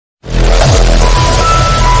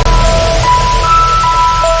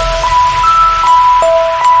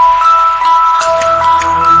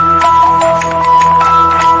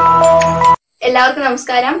എല്ലാവർക്കും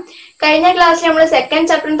നമസ്കാരം. കഴിഞ്ഞ ക്ലാസ്സിൽ നമ്മൾ സെക്കൻഡ്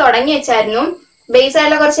ചാപ്റ്റർ തുടങ്ങി വെച്ചായിരുന്നു. ബേസ്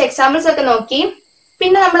ആയിട്ടുള്ള കുറച്ച് എക്സാമ്പിൾസ് ഒക്കെ നോക്കി.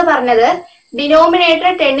 പിന്നെ നമ്മൾ പറഞ്ഞത് ഡിനോമിനേറ്റർ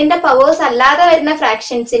 10ന്റെ പവേഴ്സ് അല്ലാതെ വരുന്ന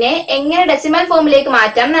ഫ്രാക്ഷൻസിനെ എങ്ങനെ ഡെസിമൽ ഫോമിലേക്ക്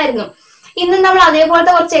മാറ്റാം എന്നായിരുന്നു. ഇന്ന് നമ്മൾ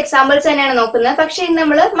അതേപോലത്തെ കുറച്ച് എക്സാമ്പിൾസ് തന്നെയാണ് നോക്കുന്നത്. പക്ഷെ ഇന്ന്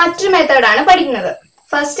നമ്മൾ മറ്റൊരു മെത്തേഡാണ് പഠിക്കുന്നത്.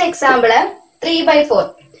 First example 3/4.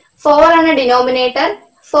 4 ആണ് ഡിനോമിനേറ്റർ.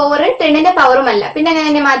 4 10ന്റെ പവറും അല്ല. പിന്നെ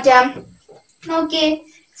എങ്ങനെ മാറ്റാം നോക്കിയേ.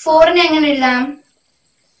 4നെ എങ്ങനെ എഴുതാം?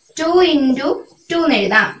 2 into 2 എന്ന്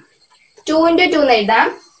എഴുതാം. 2 into 2 എന്ന് എഴുതാം.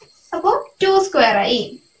 അപ്പൊ 2 സ്ക്വയർ ആയി.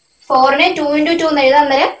 4നെ 2 into 2 എന്ന് എഴുതാം.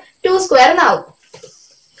 അന്നേരം 2 സ്ക്വയർ എന്നാവും.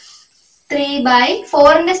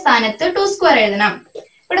 3/4ന്റെ സ്ഥാനത്ത് 2 സ്ക്വയർ എഴുതണം.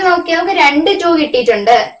 ഇവിടെ നോക്കിയാൽ നമുക്ക് 2 2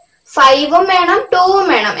 കിട്ടിയിട്ടുണ്ട്. 5ഉം വേണം 2ഉം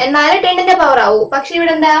വേണം, എന്നാലേ 10ന്റെ പവർ ആവൂ. പക്ഷെ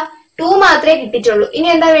ഇവിടെ എന്താ 2 മാത്രമേ കിട്ടിയിട്ടുള്ളൂ. ഇനി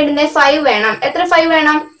എന്താ വേണ്ടുന്നത്? 5 വേണം. എത്ര 5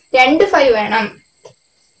 വേണം? 2 5 വേണം.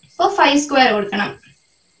 അപ്പൊ 5 സ്ക്വയർ കൊടുക്കണം.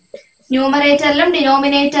 ന്യൂമറേറ്ററിലും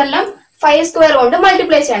ഡിനോമിനേറ്ററിലും 5 സ്ക്വയർ കൊണ്ട്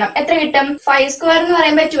മൾട്ടിപ്ലൈ ചെയ്യണം. എത്ര കിട്ടും? 5 സ്ക്വയർ എന്ന്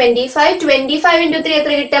പറയുമ്പോൾ 25. 25 into 3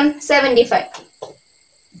 എത്ര കിട്ടും? 75.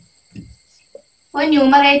 അപ്പൊ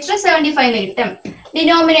ന്യൂമറേറ്റർ 75 എന്ന് കിട്ടും.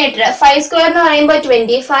 ഡിനോമിനേറ്റർ 5 സ്ക്വയർ എന്ന് പറയുമ്പോൾ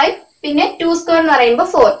 25, പിന്നെ 2 സ്ക്വയർ എന്ന് പറയുമ്പോൾ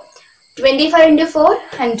 4. 25 into 4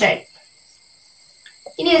 100.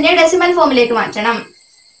 ഇനി ഇതിനെ ഡെസിമൽ ഫോമിലേക്ക് മാറ്റണം.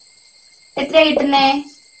 എത്ര കിട്ടുന്നേ?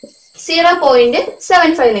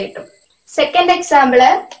 0.75 എന്ന് കിട്ടും. Second example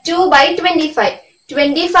 2/25.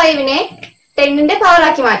 25നെ 10ന്റെ പവർ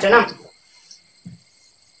ആക്കി മാറ്റണം.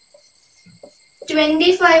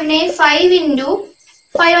 25നെ 5 into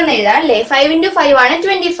 5 എന്ന് എഴുതാം അല്ലേ? 5 into 5 ആണ്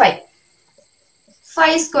 25.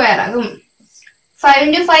 5 സ്ക്വയർ ആകും. 5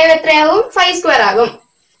 into 5 എത്രയാകും? 5 സ്ക്വയർ ആകും.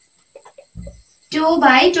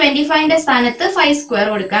 2/25ന്റെ സ്ഥാനത്ത് 5 സ്ക്വയർ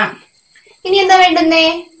കൊടുക്കാം. ഇനി എന്താ വേണ്ടുന്നേ?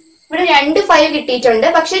 ഇവിടെ 2 5 കിട്ടിയിട്ടുണ്ട്,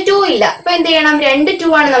 പക്ഷെ 2 ഇല്ല. അപ്പൊ എന്ത് ചെയ്യണം? 2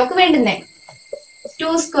 2 ആണ് നമുക്ക് വേണ്ടുന്നേ.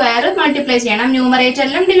 2 സ്ക്വയർ മൾട്ടിപ്ലൈ ചെയ്യണം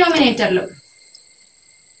ന്യൂമറേറ്ററിലും ഡിനോമിനേറ്ററിലും.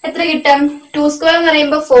 എത്ര കിട്ടും? 2 സ്ക്വയർ എന്ന്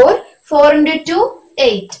പറയുമ്പോൾ 4. 4 into 2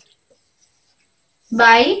 8.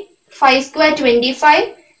 by 5 square 25.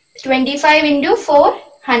 25 into 4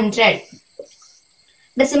 100.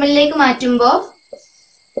 ഡെസിമലിലേക്ക് മാറ്റുമ്പോ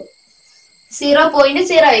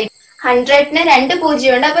 0.08. 100ന് 2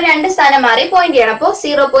 0 ഉണ്ട്. അപ്പൊ 2 സ്ഥാനം മാറി പോയിന്റ് ചെയ്യണം. അപ്പൊ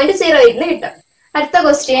 0.08 എന്ന് കിട്ടും. അടുത്ത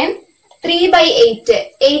ക്വസ്റ്റ്യൻ 3/8.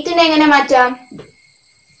 8നെ എങ്ങനെ മാറ്റാം?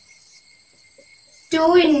 2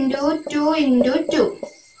 into 2 into 2.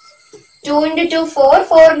 2 into 2 4.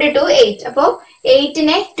 4 into 2 8. അപ്പൊ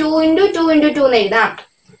 8നെ 2 into 2 into 2 എന്ന് എഴുതാം.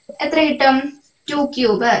 എത്ര കിട്ടും? 2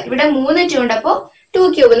 ക്യൂബ്. ഇവിടെ 3 2 ഉണ്ട്. അപ്പൊ 2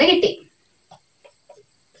 ക്യൂബ് എന്ന് കിട്ടി.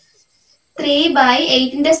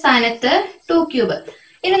 3/8ന്റെ സ്ഥാനത്ത് 2 ക്യൂബ്.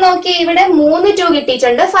 ഇനി നോക്കി, ഇവിടെ 3 2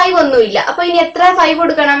 കിട്ടിയിട്ടുണ്ട്, 5 ഒന്നുമില്ല. അപ്പൊ ഇനി എത്ര 5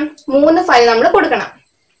 കൊടുക്കണം? 3 5 നമ്മൾ കൊടുക്കണം.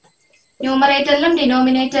 ന്യൂമറേറ്ററിലും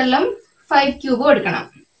ഡിനോമിനേറ്ററിലും 5 ക്യൂബ് കൊടുക്കണം.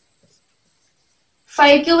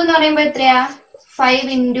 5 ക്യൂബ് എന്ന് പറയുമ്പോൾ എത്രയാ? 5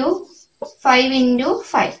 into 5 into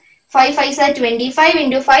 5. 5 5s are 25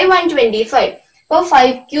 into 5 125. അപ്പൊ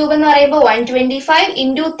 5 ക്യൂബ് എന്ന് പറയുമ്പോൾ 125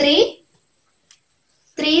 into 3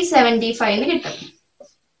 375 എന്ന് കിട്ടും.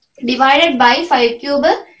 Divided by 5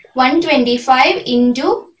 cube 125 into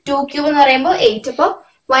 2 cube എന്ന് പറയുമ്പോൾ 8. അപ്പൊ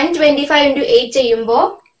 125 into 8 ചെയ്യുമ്പോൾ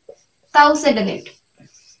 1000 എന്ന് കിട്ടും.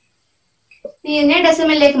 ഇതിനെ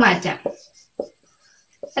ഡെസിമലിലേക്ക് മാറ്റാം.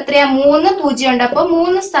 എത്രയാ? 3 0 ഉണ്ട്. അപ്പൊ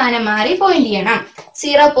 3 സ്ഥാനം മാറി പോയിന്റ് ചെയ്യണം.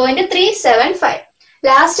 0.375.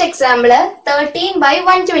 Last example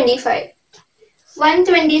 13/125.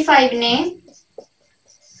 125നെ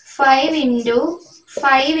 5 into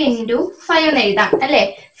 5 into 5 എന്ന് എഴുതാം അല്ലെ?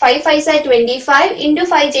 5 5s are 25 into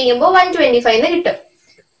 5 ചെയ്യുമ്പോൾ 125 എന്ന് കിട്ടും.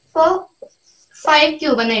 അപ്പോ 5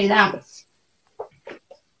 ക്യൂബ് എന്ന് എഴുതാം.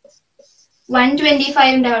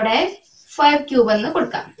 125ന്റെ അവിടെ 5 ക്യൂബ് എന്ന്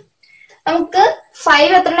കൊടുക്കാം. നമുക്ക്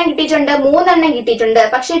 5 എത്ര എണ്ണം കിട്ടിയിട്ടുണ്ട്? 3 എണ്ണം കിട്ടിയിട്ടുണ്ട്.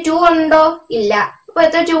 പക്ഷെ 2 ഉണ്ടോ? ഇല്ല. അപ്പൊ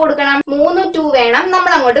എത്ര 2 കൊടുക്കണം? 3 2 വേണം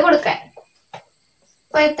നമ്മൾ അങ്ങോട്ട് കൊടുക്കാൻ.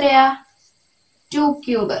 അപ്പൊ എത്രയാ? 2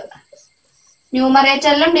 ക്യൂബ്.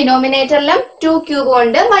 ന്യൂമറേറ്ററിലും ഡിനോമിനേറ്ററിലും 2 ക്യൂബ്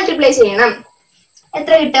കൊണ്ട് മൾട്ടിപ്ലൈ ചെയ്യണം.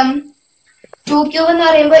 എത്ര കിട്ടും? 2 ക്യൂബ് എന്ന്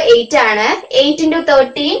പറയുമ്പോൾ 8 ആണ്. 8 into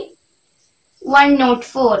 13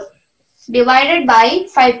 104. Divided by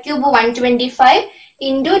 5 cube 125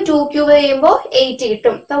 into 2 cube ചെയ്യുമ്പോൾ 8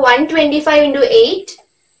 കിട്ടും. അപ്പൊ 125 into 8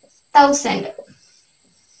 1000.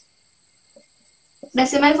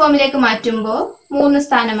 ഡെസിമൽ ഫോമിലേക്ക് മാറ്റുമ്പോൾ 3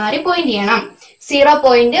 സ്ഥാനം മാറി പോയിന്റ് ചെയ്യണം.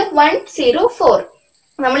 0.104.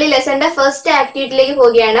 നമ്മൾ ഈ ലെസന്റെ ഫസ്റ്റ് ആക്ടിവിറ്റിയിലേക്ക്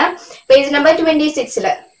പോവുകയാണ്. Page number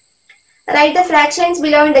 26. Write the fractions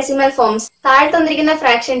below in decimal forms. താഴെ തന്നിരിക്കുന്ന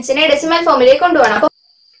ഫ്രാക്ഷൻസിനെ ഡെസിമൽ ഫോമിലേക്ക് കൊണ്ടുപോകണം.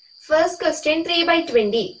 First question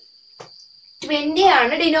 3/20. 20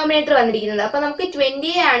 ആണ് ഡിനോമിനേറ്റർ വന്നിരിക്കുന്നത്. അപ്പൊ നമുക്ക്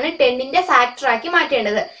 20 ആണ് 10ന്റെ ഫാക്ടർ ആക്കി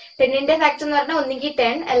മാറ്റേണ്ടത്. ടെന്നിന്റെ ഫാക്ടർ എന്ന് പറഞ്ഞാൽ ഒന്നുകിൽ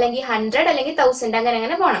 10 അല്ലെങ്കിൽ 100 അല്ലെങ്കിൽ 1000 അങ്ങനെ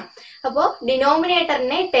അങ്ങനെ പോണം. അപ്പോ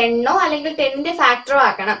ഡിനോമിനേറ്ററിനെ 10 അല്ലെങ്കിൽ 10ന്റെ ഫാക്ടറോ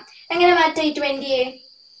ആക്കണം. എങ്ങനെ മാറ്റാം ഈ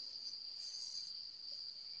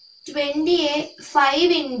 20യെ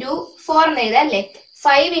 5 into 4 എന്ന് എഴുതാം അല്ലേ.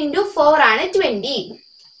 5 into 4 ആണ് 20.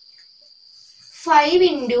 5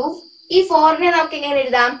 into ഈ 4നെ നമുക്ക് എങ്ങനെ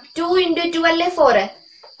എഴുതാം 2 into 2 അല്ലേ 4.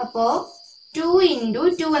 അപ്പോ 2 into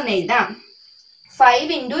 2 എന്ന് എഴുതാം. 5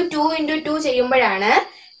 into 2 into 2 ചെയ്യുമ്പോഴാണ്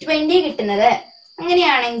 20 കിട്ടുന്നത്.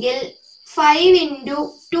 അങ്ങനെയാണെങ്കിൽ 5 into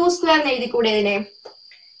 2 സ്ക്വയർ എന്ന് എഴുതിക്കൂടെ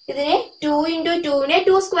ഇതിനെ 2 into 2നെ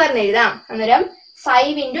 2 സ്ക്വയർ എന്ന് എഴുതാം. അന്നേരം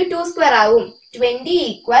 5 into 2 സ്ക്വയർ ആവും. 20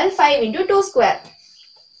 equal 5 into 2 സ്ക്വയർ.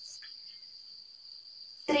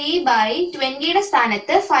 3/20യുടെ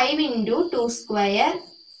സ്ഥാനത്ത് 5 into 2 സ്ക്വയർ.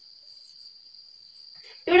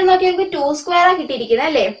 ഇവിടെ നോക്കി നമുക്ക് 2 സ്ക്വയർ ആ കിട്ടിയിരിക്കുന്നത്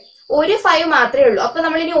അല്ലേ. ഒരു 5 മാത്രമേ ഉള്ളൂ. അപ്പൊ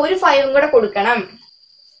നമ്മൾ ഇനി ഒരു 5 കൂടെ കൊടുക്കണം.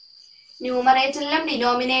 ന്യൂമറേറ്ററിലും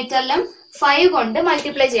ഡിനോമിനേറ്ററിലും 5 കൊണ്ട്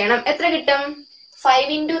മൾട്ടിപ്ലൈ ചെയ്യണം. എത്ര കിട്ടും 5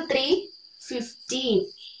 into 3 15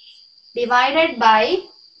 ഡിവൈഡഡ് ബൈ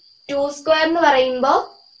 2 സ്ക്വയർ എന്ന് പറയുമ്പോ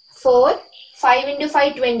 4. 5 into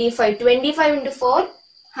 5 25. 25 into 4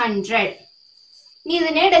 100. ഇനി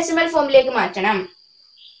ഇതിനെ ഡെസിമൽ ഫോമിലേക്ക് മാറ്റണം.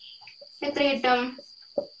 എത്ര കിട്ടും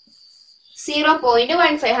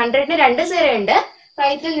 0.15. 100ന് 2 0 ഉണ്ട്.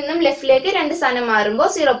 റൈറ്റിൽ നിന്നും ലെഫ്റ്റിലേക്ക് 2 സ്ഥാനം മാറുമ്പോൾ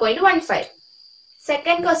 0.15.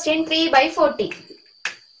 Second question 3/40.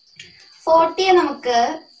 40 നമുക്ക്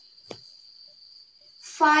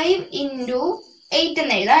 5 into 8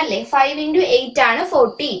 എന്ന് എഴുതാം അല്ലേ. 5 into 8 ആണ്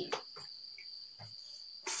 40.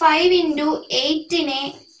 5 into 8നെ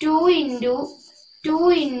 2 into 2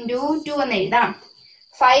 into 2 എന്ന് എഴുതാം.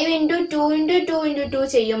 5 into 2 into 2 into 2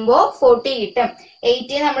 ചെയ്യുമ്പോൾ 40 കിട്ടും.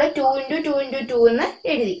 8 നമ്മൾ 2 into 2 into 2 എന്ന്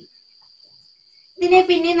എഴുതി. ഇതിനെ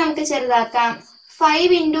പിന്നെ നമുക്ക് ചെറുതാക്കാം.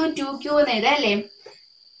 5 into 2 എന്ന് എഴുതാം അല്ലേ.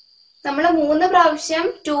 നമ്മൾ 3 പ്രാവശ്യം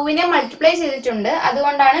 2നെ മൾട്ടിപ്ലൈ ചെയ്തിട്ടുണ്ട്.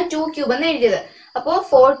 അതുകൊണ്ടാണ് 2³ എന്ന് എഴുതിയത്. അപ്പോ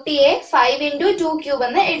 40യെ 5 into 2³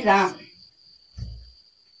 എന്ന് എഴുതാം.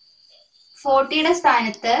 40യുടെ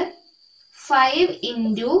സ്ഥാനത്ത് 5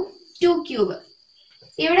 into 2³.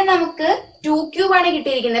 ഇവിടെ നമുക്ക് 2³ ആണ്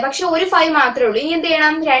കിട്ടിയിരിക്കുന്നത്. പക്ഷെ ഒരു 5 മാത്രമേ ഉള്ളൂ. ഇനി എന്ത്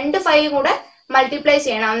ചെയ്യണം 2 5 കൂടെ മൾട്ടിപ്ലൈ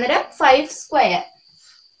ചെയ്യണം. അന്നേരം 5 സ്ക്വയർ.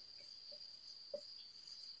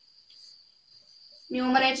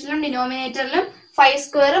 ന്യൂമറേറ്ററിലും ഡിനോമിനേറ്ററിലും 5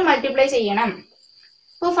 സ്ക്വയർ മൾട്ടിപ്ലൈ ചെയ്യണം.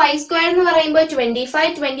 അപ്പൊ 5 സ്ക്വയർ എന്ന് പറയുമ്പോൾ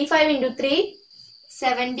 25. 25 into 3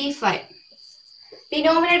 75.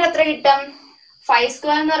 ഡിനോമിനേറ്റർ എത്ര കിട്ടും 5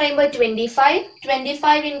 സ്ക്വയർ എന്ന് പറയുമ്പോൾ 25.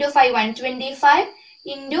 25 into 5 125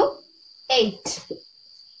 into 8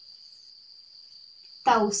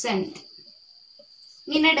 1000.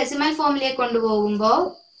 ഇങ്ങനെ ഡെസിമൽ ഫോമിലേക്ക് കൊണ്ടുപോകുമ്പോൾ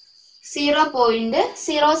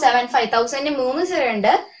 0.075. 1000 3 0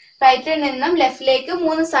 ഉണ്ട്. റൈറ്റിൽ നിന്നും ലെഫ്റ്റിലേക്ക്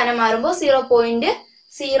 3 സ്ഥാനം മാറുമ്പോൾ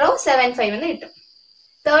 0.075 എന്ന് കിട്ടും.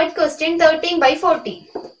 Third question 13/40.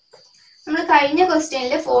 നമ്മൾ കഴിഞ്ഞ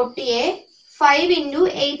ക്വസ്റ്റ്യനിൽ 40യെ 5 into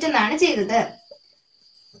 8 എന്നാണ് ചെയ്തത്.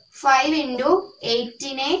 5 into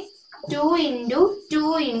 8നെ 2 into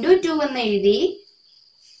 2 into 2 എന്ന് എഴുതി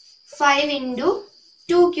 5 into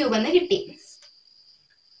 2³ എന്ന് കിട്ടി.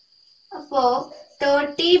 അപ്പോ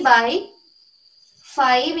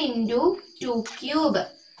 30/5 into 2³.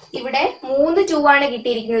 ഇവിടെ 3 2 ആണ്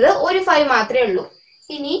കിട്ടിയിരിക്കുന്നത്. ഒരു 5 മാത്രമേ ഉള്ളൂ.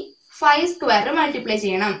 ഇനി 5 സ്ക്വയർ മൾട്ടിപ്ലൈ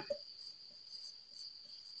ചെയ്യണം.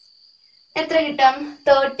 എത്ര കിട്ടും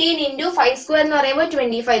 13 into 5 സ്ക്വയർ എന്ന് പറയുമ്പോൾ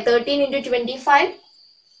 25. 13 into 25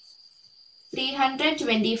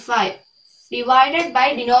 325 ഡിവൈഡഡ് ബൈ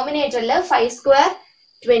ഡിനോമിനേറ്ററിൽ 5 സ്ക്വയർ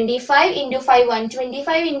 25 into 5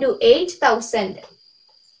 125 into 8 1000.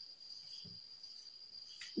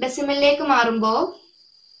 ഡെസിമലിലേക്ക് മാറുമ്പോൾ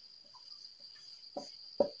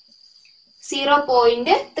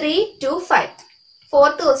 0.325.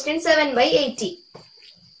 Fourth question 7/80.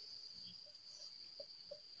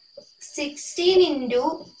 16 into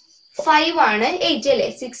 5 ആണ് 80 അല്ലേ.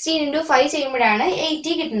 16 into 5 ചെയ്യുമ്പോഴാണ്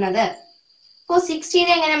 80 കിട്ടുന്നത്. അപ്പോ 16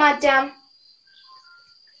 എങ്ങനെ മാറ്റാം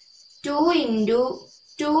 2 into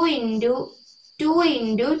 2 into 2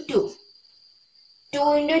 into 2. 2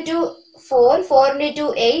 into 2 4. 4 into 2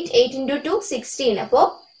 8. 8 into 2 16. അപ്പോ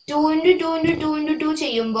 2 into 2 into 2 into 2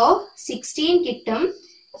 ചെയ്യുമ്പോൾ 16 കിട്ടും.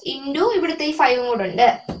 ഇൻറ്റു ഇവിടുത്തെ ഈ 5 കൂടെ ഉണ്ട്.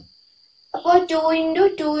 അപ്പോ 2 into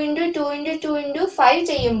 2 into 2 into 2 into 5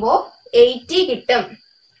 ചെയ്യുമ്പോൾ 80 കിട്ടും.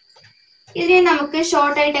 ഇതിനെ നമുക്ക്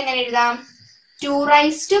ഷോർട്ട് ആയിട്ട് എങ്ങനെ എഴുതാം 2⁴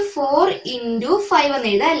 into 5 എന്ന്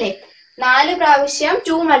എഴുതാം അല്ലേ. 4 പ്രാവശ്യം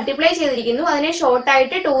 2 മൾട്ടിപ്ലൈ ചെയ്തിരിക്കുന്നു. അതിനെ ഷോർട്ട്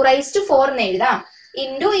ആയിട്ട് 2⁴ എന്ന് എഴുതാം.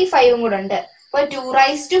 ഇൻറ്റു ഈ 5 കൂടെ ഉണ്ട്. അപ്പൊ 2⁴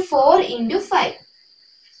 into 5.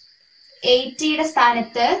 80യുടെ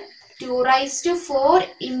സ്ഥാനത്ത് 2⁴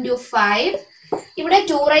 into 5 ഇവിടെ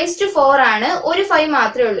 2⁴ ആണ്, ഒരു 5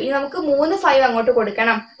 മാത്രമേ ഉള്ളൂ. ഇനി നമുക്ക് 3 5 അങ്ങോട്ട്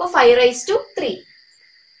കൊടുക്കണം. അപ്പൊ 5⁻3.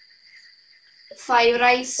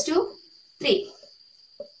 5⁻3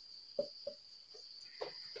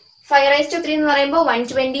 5⁻3 എന്ന് പറയുമ്പോൾ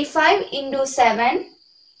 125 into 7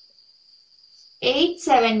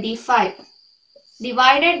 875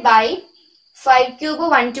 divided by 5 cube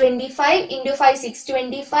 125 into 5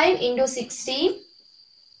 625 into 16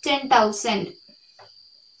 10,000.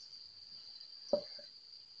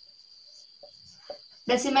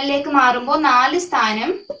 ഡെസിമലിലേക്ക് മാറുമ്പോൾ 4 സ്ഥാനം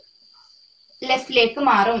ലെഫ്റ്റിലേക്ക്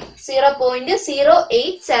മാറും.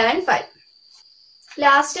 0.0875.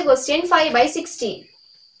 Last question 5/16.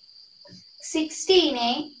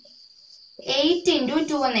 16നെ 8 into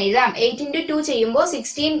 2 എന്ന് എഴുതാം. 8 into 2 ചെയ്യുമ്പോൾ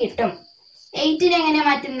 16 കിട്ടും. 8നെ എങ്ങനെ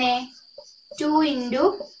മാറ്റുന്നേ? 2 into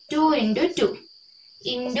 2 into 2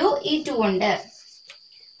 into ഈ 2 ഉണ്ട്.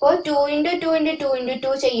 അപ്പോൾ 2 into 2 into 2 into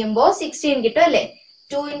 2 ചെയ്യുമ്പോൾ 16 കിട്ടും അല്ലേ?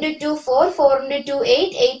 2 into 2 4, 4 into 2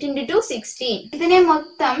 8, 8 into 2 16. ഇതിനെ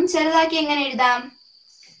മൊത്തം ചെറുതാക്കി എങ്ങനെ എഴുതാം?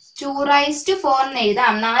 2⁴ എന്ന്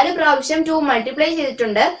എഴുതാം. 4 പ്രാവശ്യം 2 മൾട്ടിപ്ലൈ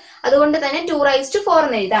ചെയ്തിട്ടുണ്ട്, അതുകൊണ്ട് തന്നെ 2⁴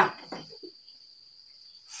 എന്ന് എഴുതാം.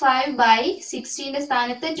 5/16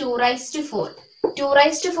 സ്ഥാനത്ത് 2⁴.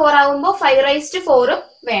 2⁴ ആവുമ്പോൾ 5⁴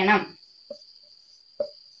 വേണം.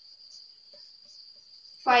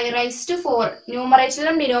 5⁴.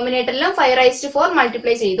 ന്യൂമറേറ്ററിലും ഡിനോമിനേറ്ററിലും 5⁴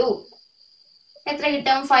 മൾട്ടിപ്ലൈ ചെയ്തു. എത്ര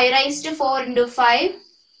കിട്ടും? 5⁴ into 5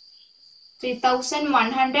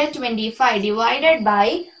 3125 divided by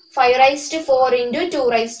 5⁴ into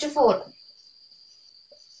 2⁴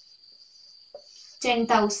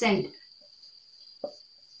 10,000.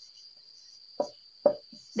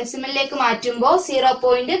 ഡെസിമലിലേക്ക് മാറ്റുമ്പോൾ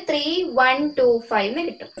 0.3125 എന്ന്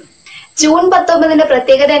കിട്ടും. ജൂൺ 19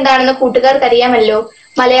 പ്രത്യേകത എന്താണെന്ന് കൂട്ടുകാർക്ക് അറിയാമല്ലോ.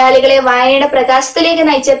 മലയാളികളെ വായനയുടെ പ്രകാശത്തിലേക്ക്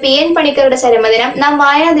നയിച്ച PN പണിക്കരുടെ ചരമദിനം നാം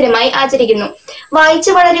വായനാ ദിനമായി ആചരിക്കുന്നു.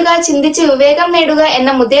 വായിച്ചു വളരുക, ചിന്തിച്ച് വിവേകം നേടുക എന്ന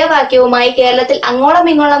മുദ്രാവാക്യവുമായി കേരളത്തിൽ അങ്ങോളം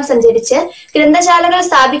ഇങ്ങോളം സഞ്ചരിച്ച് ഗ്രന്ഥശാലകൾ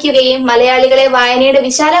സ്ഥാപിക്കുകയും മലയാളികളെ വായനയുടെ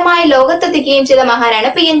വിശാലമായ ലോകത്തെത്തിക്കുകയും ചെയ്ത മഹാനാണ്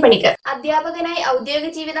PN പണിക്കർ. അധ്യാപകനായി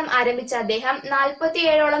ഔദ്യോഗിക ജീവിതം ആരംഭിച്ച അദ്ദേഹം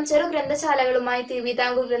 47ഓളം ചെറു ഗ്രന്ഥശാലകളുമായി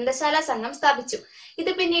തിരുവിതാംകൂർ ഗ്രന്ഥശാല സംഘം സ്ഥാപിച്ചു.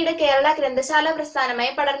 ഇത് പിന്നീട് കേരള ഗ്രന്ഥശാല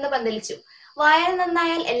പ്രസ്ഥാനമായി പടർന്നു പന്തലിച്ചു. വായന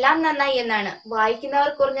നന്നായാൽ എല്ലാം നന്നായി എന്നാണ്. വായിക്കുന്നവർ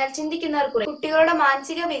കുറഞ്ഞാൽ ചിന്തിക്കുന്നവർ കുറയും. കുട്ടികളുടെ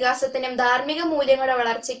മാനസിക വികാസത്തിനും ധാർമ്മിക മൂല്യങ്ങളുടെ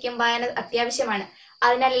വളർച്ചയ്ക്കും വായന അത്യാവശ്യമാണ്.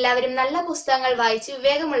 അതിനാൽ എല്ലാവരും നല്ല പുസ്തകങ്ങൾ വായിച്ച്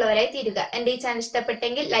വിവേകമുള്ളവരായി തീരുക. എന്റെ ഈ ചാനൽ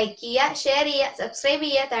ഇഷ്ടപ്പെട്ടെങ്കിൽ ലൈക്ക് ചെയ്യുക, ഷെയർ ചെയ്യുക, സബ്സ്ക്രൈബ്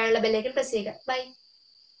ചെയ്യുക, താഴെയുള്ള ബെല്ലൈക്കൺ പ്രസ് ചെയ്യുക. ബൈ.